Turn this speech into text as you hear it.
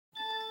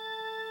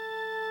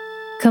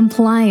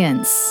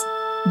Compliance,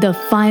 the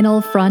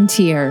final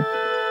frontier.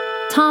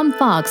 Tom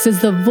Fox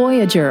is the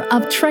voyager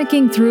of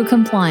trekking through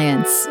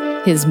compliance.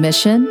 His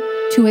mission?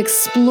 To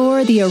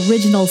explore the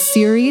original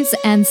series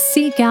and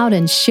seek out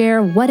and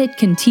share what it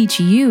can teach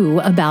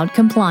you about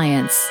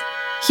compliance.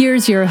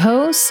 Here's your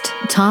host,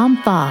 Tom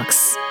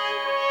Fox.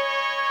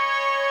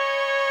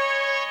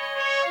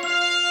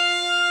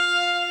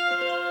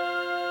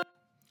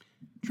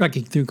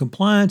 Trekking Through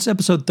Compliance,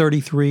 Episode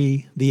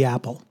 33, The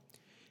Apple.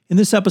 In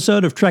this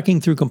episode of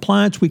Trekking Through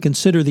Compliance, we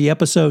consider the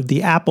episode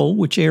The Apple,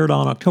 which aired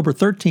on October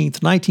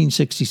 13th,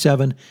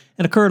 1967,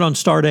 and occurred on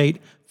Stardate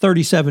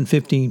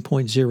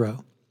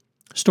 3715.0.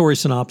 Story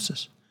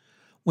synopsis.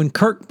 When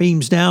Kirk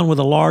beams down with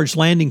a large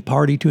landing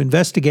party to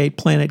investigate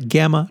planet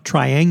Gamma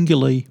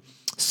Trianguli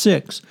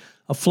 6,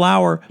 a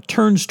flower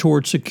turns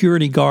toward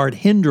security guard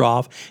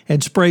Hendroff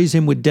and sprays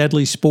him with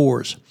deadly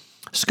spores.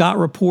 Scott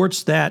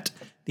reports that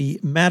the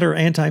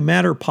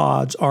matter-antimatter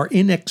pods are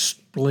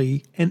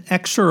inexorably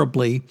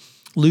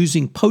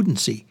losing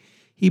potency.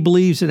 He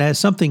believes it has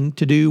something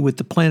to do with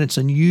the planet's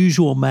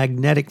unusual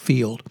magnetic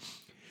field.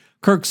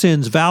 Kirk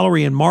sends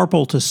Valerie and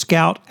Marple to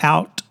scout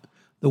out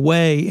the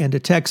way and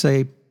detects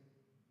to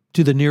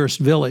the nearest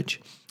village.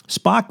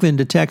 Spock then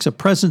detects a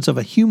presence of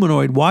a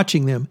humanoid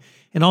watching them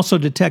and also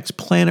detects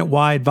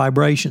planet-wide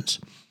vibrations.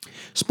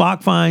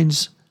 Spock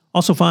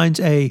also finds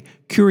a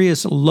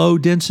curious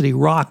low-density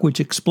rock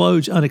which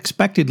explodes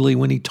unexpectedly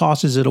when he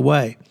tosses it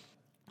away.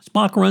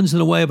 Spock runs in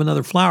the way of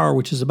another flower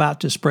which is about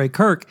to spray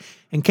Kirk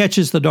and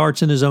catches the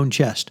darts in his own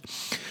chest.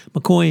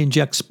 McCoy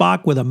injects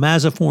Spock with a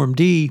Maziform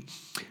D,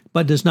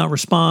 but does not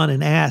respond,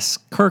 and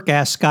Kirk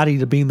asks Scotty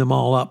to beam them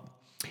all up.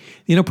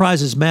 The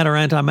Enterprise's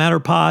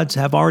matter-antimatter pods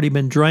have already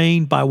been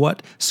drained by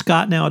what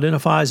Scott now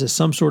identifies as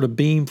some sort of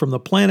beam from the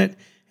planet,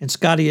 and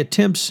Scotty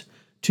attempts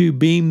to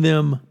beam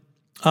them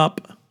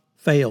up,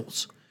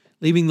 fails,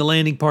 leaving the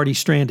landing party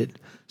stranded.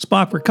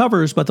 Spock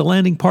recovers, but the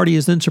landing party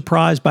is then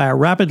surprised by a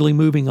rapidly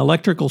moving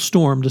electrical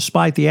storm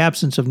despite the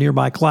absence of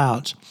nearby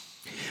clouds.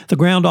 The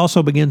ground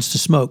also begins to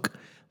smoke.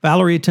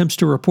 Valerie attempts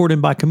to report him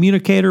by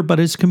communicator, but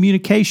his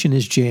communication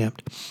is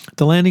jammed.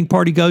 The landing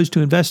party goes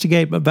to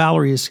investigate, but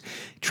Valerie is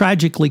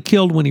tragically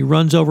killed when he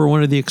runs over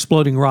one of the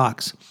exploding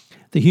rocks.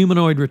 The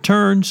humanoid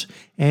returns,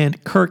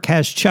 and Kirk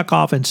has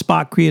Chekhov and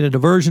Spock create a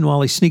diversion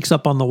while he sneaks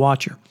up on the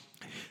Watcher.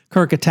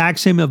 Kirk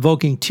attacks him,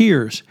 evoking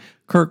tears.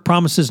 Kirk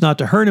promises not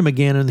to hurt him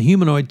again, and the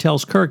humanoid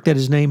tells Kirk that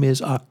his name is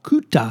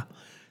Akuta,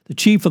 the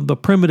chief of the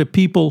primitive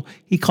people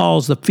he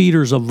calls the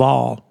Feeders of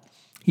Vol.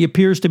 He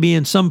appears to be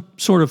in some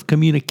sort of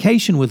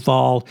communication with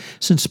Vol,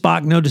 since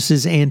Spock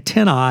notices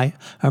antennae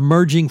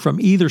emerging from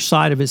either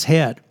side of his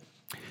head.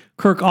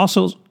 Kirk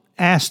also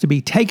asks to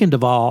be taken to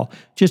Vol,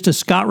 just as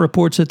Scott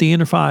reports that the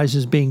Enterprise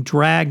is being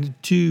dragged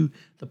to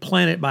the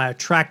planet by a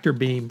tractor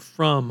beam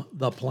from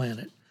the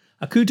planet.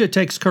 Akuta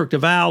takes Kirk to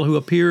Val, who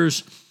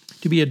appears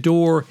to be a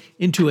door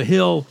into a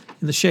hill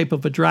in the shape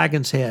of a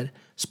dragon's head.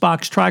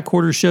 Spock's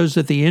tricorder shows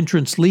that the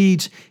entrance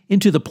leads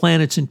into the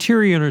planet's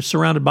interior and is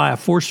surrounded by a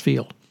force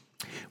field.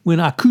 When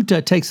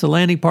Akuta takes the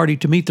landing party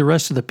to meet the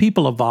rest of the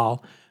people of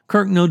Val,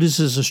 Kirk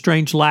notices a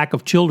strange lack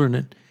of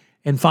children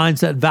and finds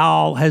that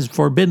Val has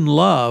forbidden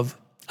love,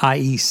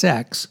 i.e.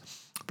 sex,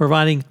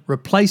 providing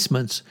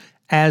replacements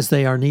as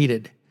they are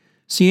needed.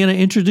 Sienna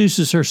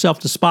introduces herself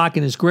to Spock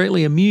and is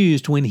greatly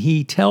amused when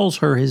he tells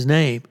her his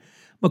name.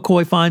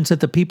 McCoy finds that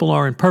the people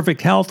are in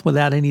perfect health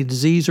without any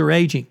disease or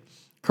aging.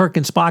 Kirk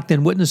and Spock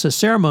then witness a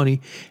ceremony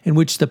in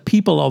which the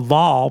people of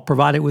Vol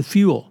provide it with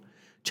fuel.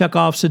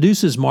 Chekhov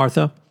seduces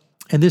Martha,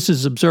 and this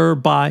is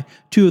observed by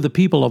two of the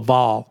people of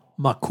Vol,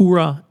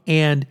 Makura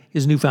and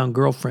his newfound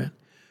girlfriend,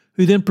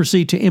 who then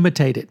proceed to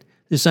imitate it.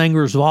 This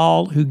angers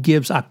Vol, who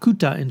gives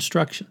Akuta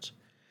instructions.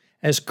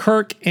 As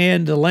Kirk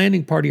and the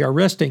landing party are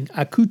resting,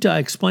 Akuta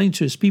explains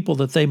to his people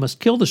that they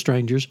must kill the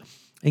strangers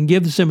and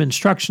gives them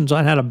instructions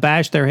on how to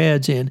bash their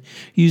heads in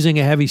using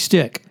a heavy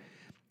stick.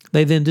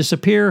 They then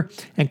disappear,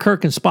 and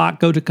Kirk and Spock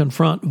go to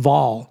confront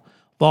Vol.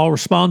 Vol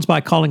responds by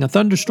calling a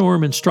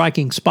thunderstorm and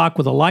striking Spock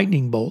with a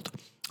lightning bolt.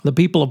 The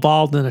people of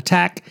Vol then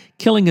attack,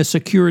 killing a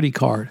security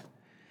guard.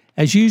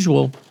 As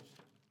usual,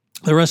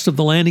 the rest of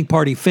the landing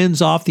party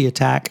fends off the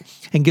attack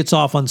and gets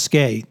off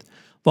unscathed.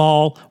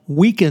 Vol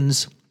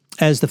weakens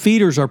as the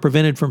feeders are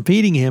prevented from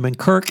feeding him, and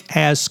Kirk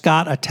has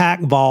Scott attack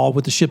Vol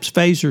with the ship's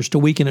phasers to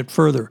weaken it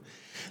further.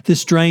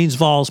 This drains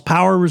Vol's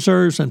power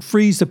reserves and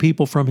frees the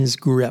people from his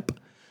grip.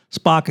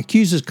 Spock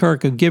accuses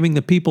Kirk of giving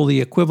the people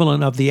the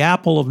equivalent of the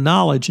apple of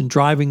knowledge and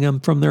driving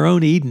them from their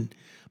own Eden.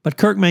 But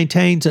Kirk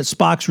maintains that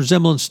Spock's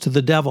resemblance to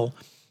the devil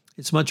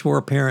is much more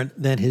apparent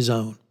than his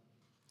own.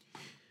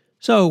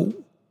 So,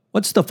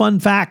 what's the fun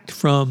fact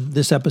from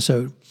this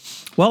episode?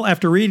 Well,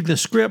 after reading the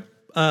script,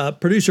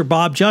 producer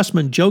Bob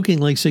Justman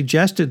jokingly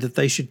suggested that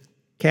they should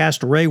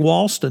cast Ray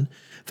Walston,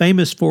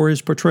 famous for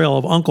his portrayal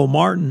of Uncle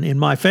Martin in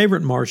My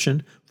Favorite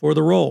Martian, for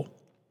the role.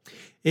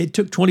 It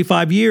took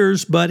 25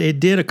 years, but it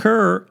did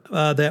occur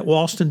that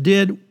Walston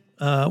did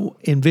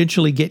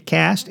eventually get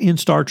cast in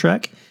Star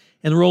Trek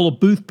in the role of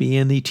Boothby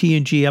in the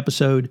TNG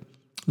episode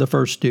The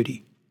First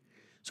Duty.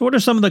 So what are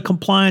some of the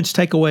compliance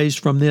takeaways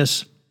from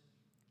this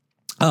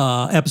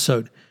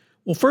episode?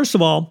 Well, first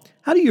of all,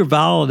 how do you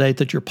validate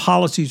that your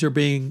policies are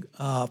being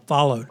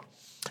followed?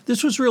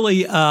 This was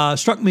really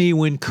struck me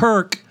when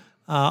Kirk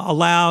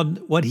allowed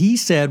what he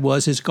said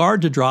was his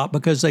guard to drop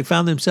because they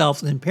found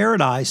themselves in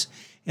paradise,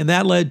 and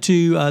that led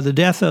to the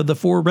death of the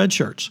 4 red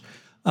shirts.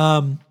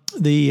 Kirk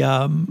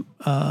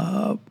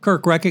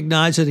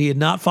recognized that he had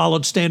not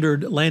followed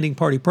standard landing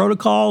party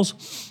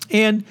protocols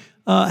and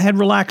had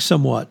relaxed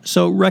somewhat.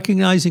 So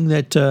recognizing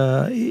that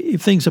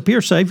if things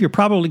appear safe, you're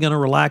probably going to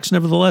relax.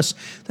 Nevertheless,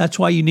 that's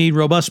why you need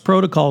robust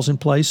protocols in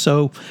place.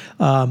 So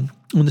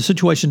when the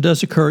situation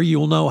does occur, you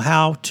will know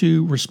how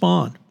to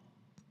respond.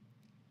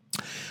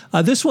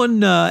 This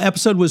one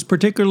episode was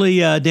particularly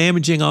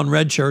damaging on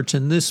red shirts,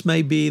 and this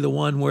may be the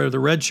one where the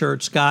red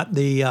shirts got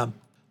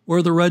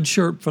where the red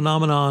shirt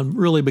phenomenon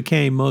really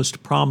became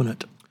most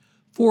prominent.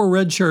 4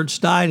 red shirts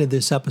died in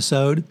this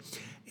episode,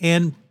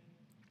 and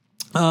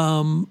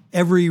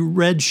every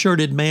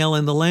red-shirted male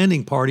in the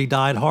landing party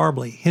died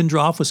horribly.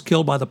 Hindroff was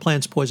killed by the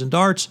plant's poison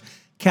darts,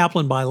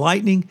 Kaplan by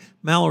lightning,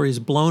 Mallory is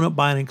blown up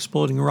by an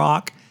exploding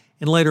rock,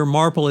 and later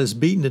Marple is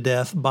beaten to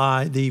death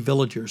by the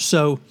villagers.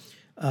 So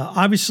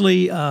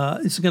obviously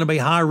it's going to be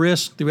high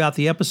risk throughout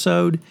the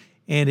episode,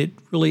 and it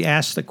really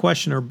asks the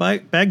question, or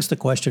begs the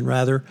question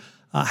rather,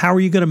 how are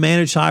you going to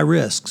manage high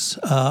risks?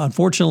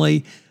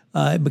 Unfortunately,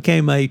 it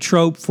became a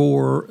trope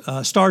for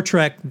Star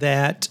Trek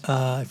that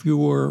if you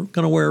were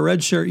going to wear a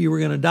red shirt, you were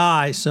going to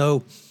die.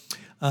 So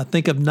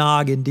think of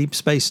Nog in Deep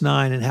Space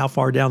Nine and how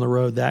far down the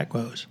road that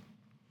goes.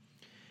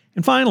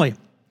 And finally,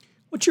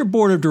 what's your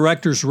board of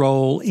directors'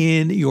 role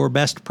in your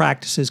best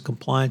practices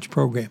compliance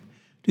program?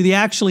 Do they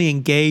actually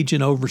engage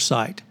in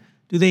oversight?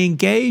 Do they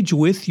engage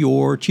with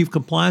your chief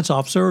compliance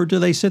officer, or do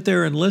they sit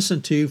there and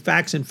listen to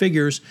facts and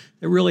figures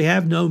that really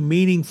have no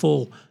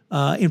meaningful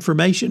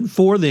information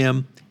for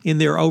them in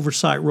their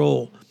oversight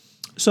role?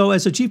 So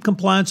as a chief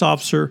compliance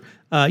officer,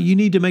 you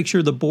need to make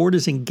sure the board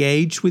is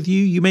engaged with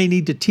you. You may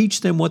need to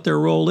teach them what their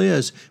role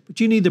is,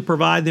 but you need to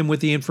provide them with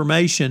the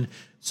information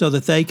so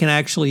that they can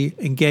actually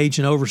engage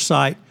in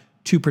oversight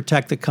to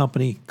protect the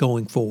company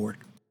going forward.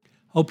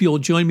 Hope you'll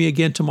join me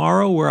again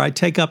tomorrow where I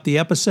take up the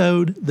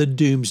episode, The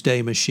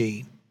Doomsday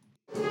Machine.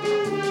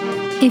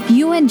 If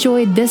you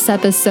enjoyed this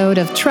episode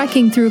of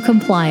Trekking Through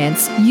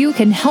Compliance, you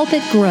can help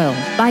it grow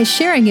by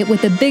sharing it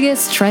with the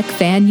biggest Trek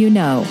fan you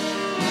know.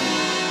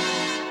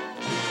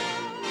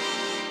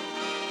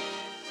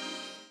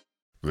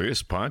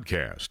 This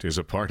podcast is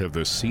a part of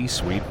the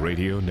C-Suite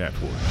Radio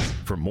Network.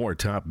 For more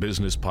top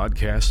business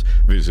podcasts,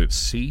 visit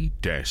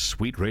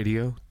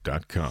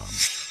c-suiteradio.com.